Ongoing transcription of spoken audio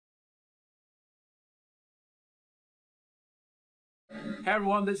Hey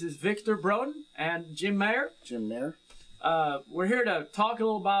everyone, this is Victor Broden and Jim Mayer. We're here to talk a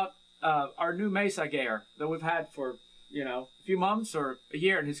little about our new Mesa gear that we've had for, a few months or a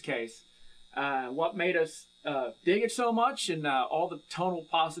year in his case. What made us dig it so much and all the tonal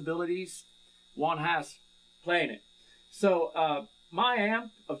possibilities one has playing it. So my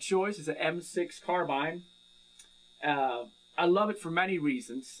amp of choice is an M6 Carbine. I love it for many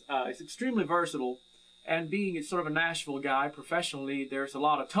reasons. It's extremely versatile. And being sort of a Nashville guy professionally, there's a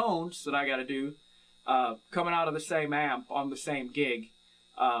lot of tones that I got to do coming out of the same amp on the same gig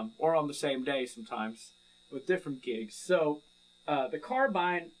or on the same day sometimes with different gigs. So the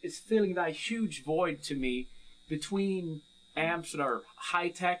Carbine is filling that huge void to me between amps that are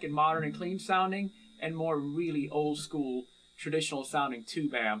high-tech and modern and clean sounding and more really old-school traditional sounding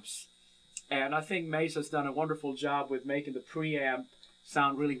tube amps. And I think Mesa's done a wonderful job with making the preamp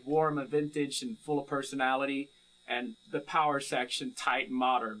sound really warm and vintage and full of personality, and the power section tight and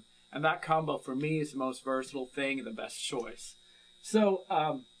modern. And that combo for me is the most versatile thing and the best choice. So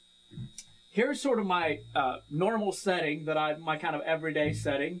here's sort of my normal setting, my kind of everyday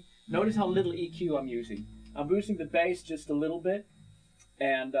setting. Notice how little EQ I'm using. I'm boosting the bass just a little bit,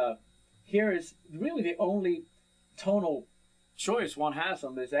 and here is really the only tonal choice one has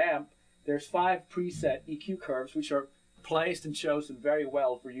on this amp. There's 5 preset EQ curves, which are placed and chosen very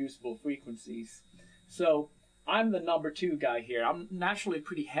well for usable frequencies. So I'm the number 2 guy here. I'm naturally a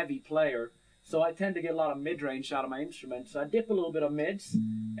pretty heavy player, so I tend to get a lot of mid-range out of my instrument. So I dip a little bit of mids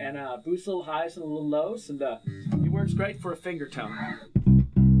and boost a little highs and a little lows, and it works great for a finger tone.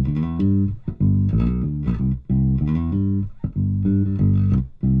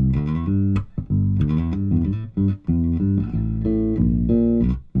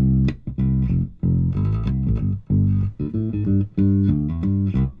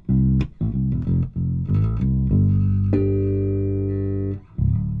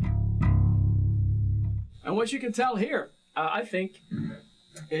 And what you can tell here, I think,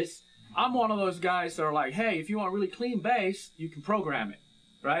 is I'm one of those guys that are like, hey, if you want really clean bass, you can program it,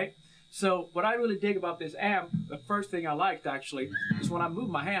 right? So what I really dig about this amp, the first thing I liked actually, is when I move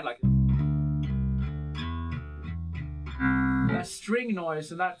my hand like this. That string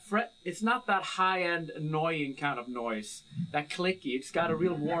noise and that fret, it's not that high-end annoying kind of noise, that clicky. It's got a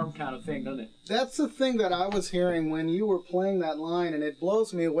real warm kind of thing, doesn't it? That's the thing that I was hearing when you were playing that line, and it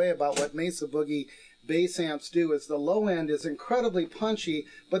blows me away about what Mesa Boogie bass amps do. Is the low end is incredibly punchy,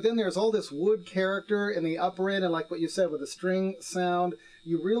 but then there's all this wood character in the upper end, and like what you said with the string sound,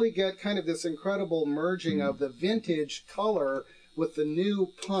 you really get kind of this incredible merging of the vintage color with the new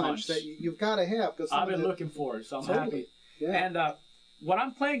punch that you've got to have. I've been looking for it, so I'm happy. Yeah. And what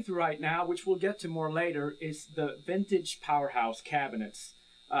I'm playing through right now, which we'll get to more later, is the vintage Powerhouse cabinets.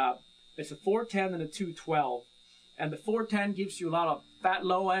 It's a 410 and a 212. And the 410 gives you a lot of fat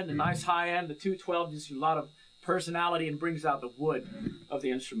low end and nice high end. The 212 gives you a lot of personality and brings out the wood of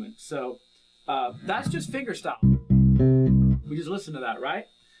the instrument. So that's just fingerstyle. We just listen to that, right?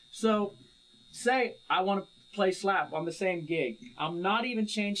 So say I want to play slap on the same gig. I'm not even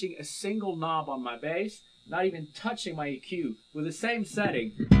changing a single knob on my bass, not even touching my EQ with the same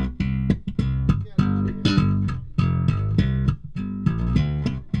setting.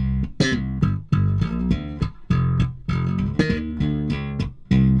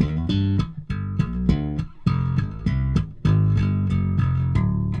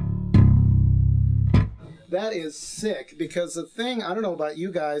 That is sick, because the thing, I don't know about you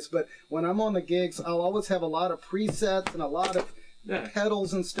guys, but when I'm on the gigs, I'll always have a lot of presets and a lot of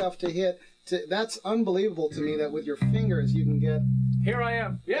pedals and stuff to hit. That's unbelievable to me that with your fingers you can get... Here I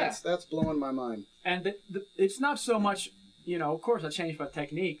am, yeah. That's blowing my mind. And it's not so much, of course I changed my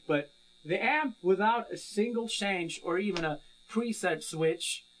technique, but the amp without a single change or even a preset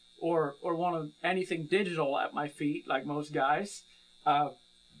switch or one of anything digital at my feet, like most guys,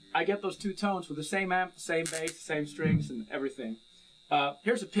 I get those 2 tones with the same amp, the same bass, the same strings, and everything.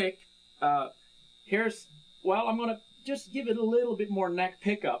 Here's a pick. I'm going to just give it a little bit more neck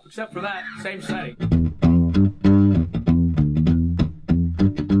pickup, except for that, same setting.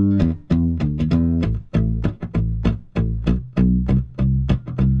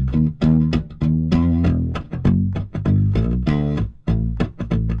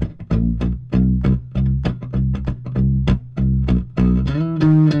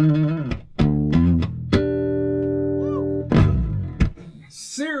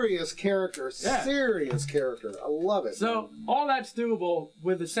 Serious character. I love it. So all that's doable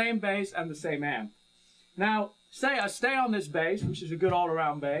with the same bass and the same amp. Now, say I stay on this bass, which is a good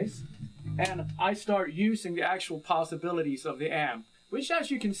all-around bass, and I start using the actual possibilities of the amp, which, as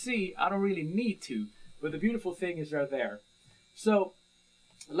you can see, I don't really need to, but the beautiful thing is they're there. So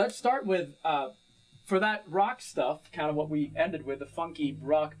let's start with, for that rock stuff, kind of what we ended with, the funky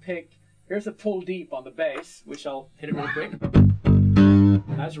rock pick. Here's a pull deep on the bass, which I'll hit it real quick.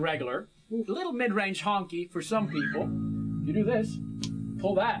 That's regular. A little mid-range honky for some people. If you do this,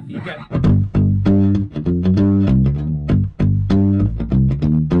 pull that, you get...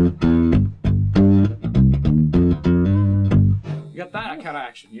 You got that kind of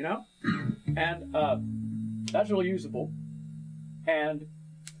action, you know? And that's really usable. And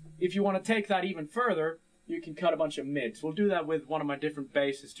if you want to take that even further, you can cut a bunch of mids. We'll do that with one of my different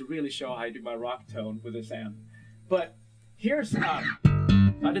basses to really show how I do my rock tone with this amp. But here's, I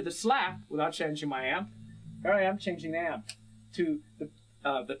did the slap without changing my amp. Here I am changing the amp to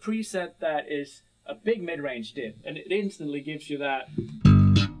the preset that is a big mid-range dip. And it instantly gives you that.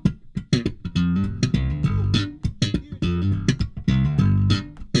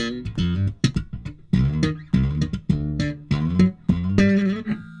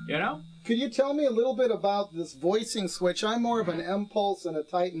 Could you tell me a little bit about this voicing switch? I'm more of an Impulse and a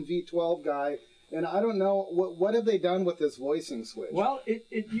Titan V12 guy, and I don't know, what have they done with this voicing switch? Well,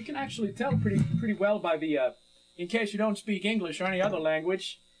 you can actually tell pretty well by the, in case you don't speak English or any other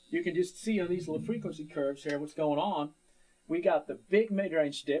language, you can just see on these little frequency curves here what's going on. We got the big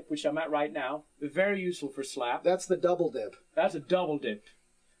mid-range dip, which I'm at right now, very useful for slap. That's the double dip. That's a double dip,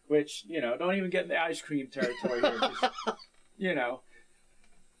 which, you know, don't even get in the ice cream territory here, 'cause, you know.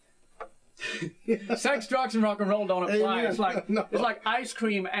 Sex, drugs, and rock and roll don't apply. Amen. It's like it's like ice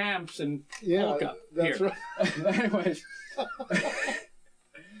cream amps and polka. That's here. Right.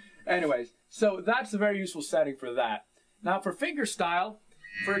 Anyways, so that's a very useful setting for that. Now for fingerstyle,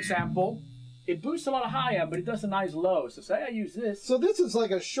 for example, it boosts a lot of high end, but it does a nice low. So say I use this. So this is like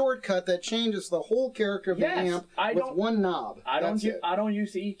a shortcut that changes the whole character of the amp with one knob. I don't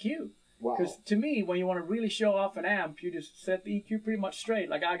use the EQ. Wow. Because to me, when you want to really show off an amp, you just set the EQ pretty much straight.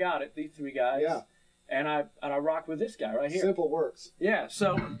 Like I got it, these three guys. Yeah. And I rock with this guy right here. Simple works. Yeah,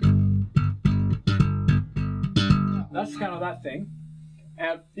 so that's kind of that thing.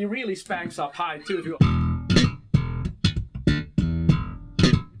 And it really spanks up high too if you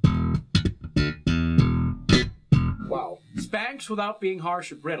Wow. Spanks without being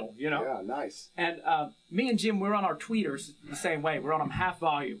harsh or brittle, you know? Yeah, nice. And me and Jim, we're on our tweeters the same way. We're on them half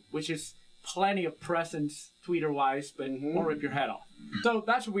volume, which is plenty of presence tweeter-wise, but won't rip your head off. So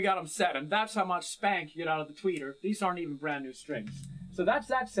that's what we got them set, and that's how much spank you get out of the tweeter. These aren't even brand new strings. So that's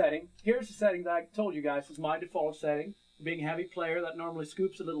that setting. Here's the setting that I told you guys was my default setting. Being a heavy player, that normally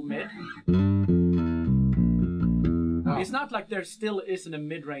scoops a little mid. It's not like there still isn't a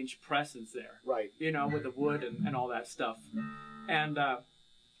mid-range presence there. Right. You know, with the wood and all that stuff. And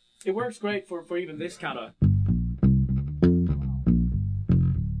it works great for even this kind of...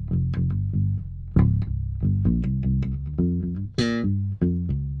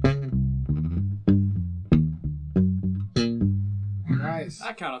 Nice.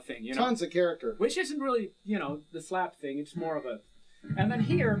 That kind of thing, you know. Tons of character. Which isn't really, you know, the slap thing. It's more of a... And then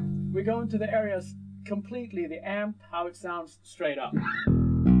here, we go into the areas... completely the amp, how it sounds straight up. And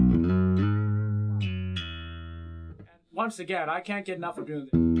once again, I can't get enough of doing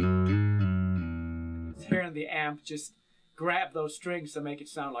this. Hearing the amp just grab those strings to make it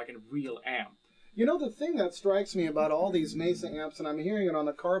sound like a real amp. You know, the thing that strikes me about all these Mesa amps, and I'm hearing it on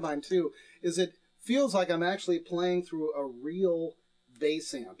the Carbine too, is it feels like I'm actually playing through a real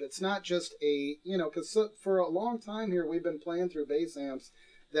bass amp. It's not just a, you know, because for a long time here, we've been playing through bass amps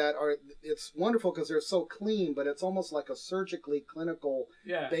that are, it's wonderful because they're so clean, but it's almost like a surgically clinical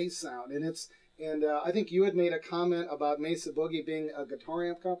bass sound. And I think you had made a comment about Mesa Boogie being a guitar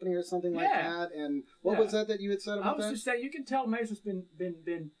amp company or something like that. And what was that you had said about that? I was just saying, you can tell Mesa's been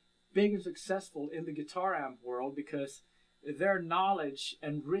big and successful in the guitar amp world because their knowledge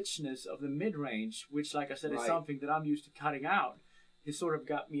and richness of the mid-range, which, like I said, is something that I'm used to cutting out, has sort of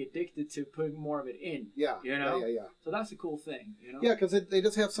got me addicted to putting more of it in. Yeah. You know? Yeah. So that's a cool thing, you know? Yeah, because they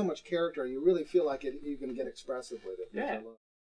just have so much character. You really feel like you can get expressive with it. Yeah.